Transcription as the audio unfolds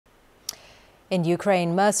In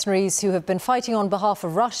Ukraine, mercenaries who have been fighting on behalf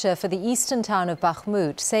of Russia for the eastern town of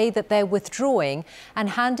Bakhmut say that they're withdrawing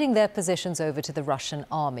and handing their positions over to the Russian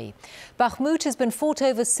army. Bakhmut has been fought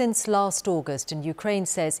over since last August, and Ukraine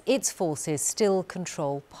says its forces still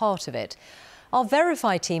control part of it. Our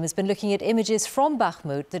Verify team has been looking at images from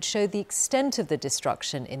Bakhmut that show the extent of the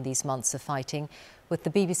destruction in these months of fighting, with the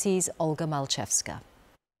BBC's Olga Malchevska.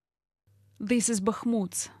 This is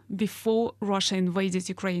Bakhmut, before Russia invaded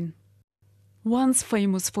Ukraine. Once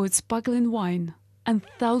famous for its sparkling wine and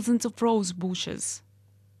thousands of rose bushes.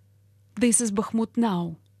 This is Bakhmut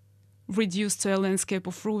now, reduced to a landscape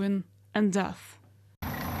of ruin and death.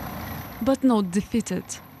 But not defeated,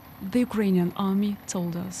 the Ukrainian army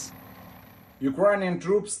told us. Ukrainian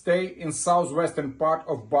troops stay in southwestern part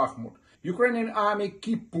of Bakhmut. Ukrainian army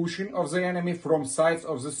keep pushing of the enemy from sides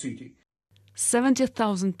of the city.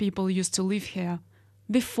 70,000 people used to live here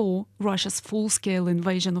before Russia's full-scale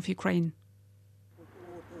invasion of Ukraine.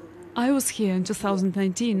 I was here in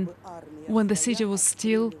 2019, when the city was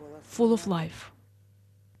still full of life.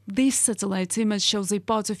 This satellite image shows a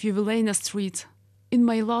part of Yubileyna Street in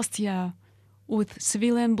my last year, with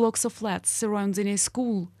civilian blocks of flats surrounding a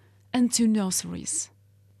school and 2 nurseries.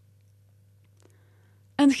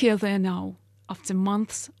 And here they are now, after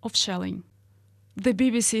months of shelling. The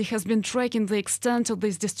BBC has been tracking the extent of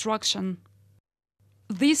this destruction.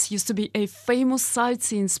 This used to be a famous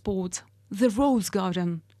sightseeing spot, the Rose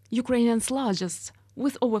Garden, Ukraine's largest,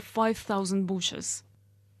 with over 5,000 bushes.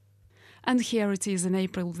 And here it is in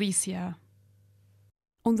April this year.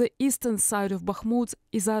 On the eastern side of Bakhmut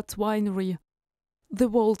is Art Winery, the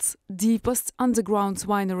world's deepest underground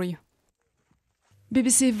winery.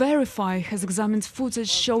 BBC Verify has examined footage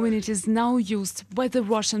showing it is now used by the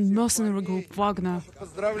Russian mercenary group Wagner.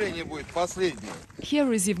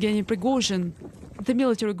 Here is Yevgeny Prigozhin, the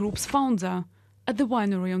military group's founder, at the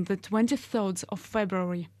winery on the 23rd of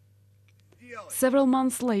February. Several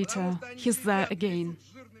months later, he's there again.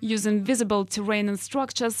 Using visible terrain and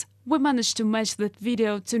structures, we managed to match that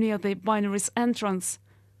video to near the winery's entrance.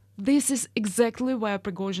 This is exactly where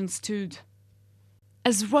Prigozhin stood.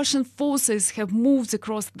 As Russian forces have moved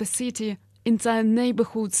across the city, entire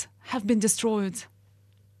neighborhoods have been destroyed.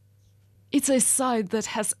 It's a site that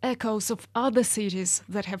has echoes of other cities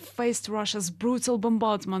that have faced Russia's brutal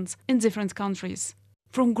bombardments in different countries.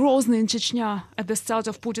 From Grozny in Chechnya at the start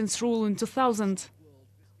of Putin's rule in 2000,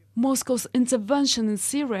 Moscow's intervention in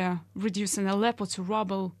Syria, reducing Aleppo to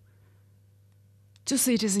rubble, to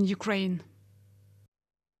cities in Ukraine.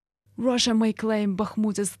 Russia may claim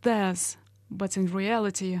Bakhmut is theirs, but in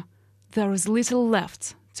reality, there is little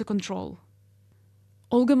left to control.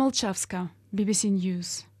 Olga Malchevska, BBC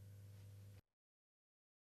News.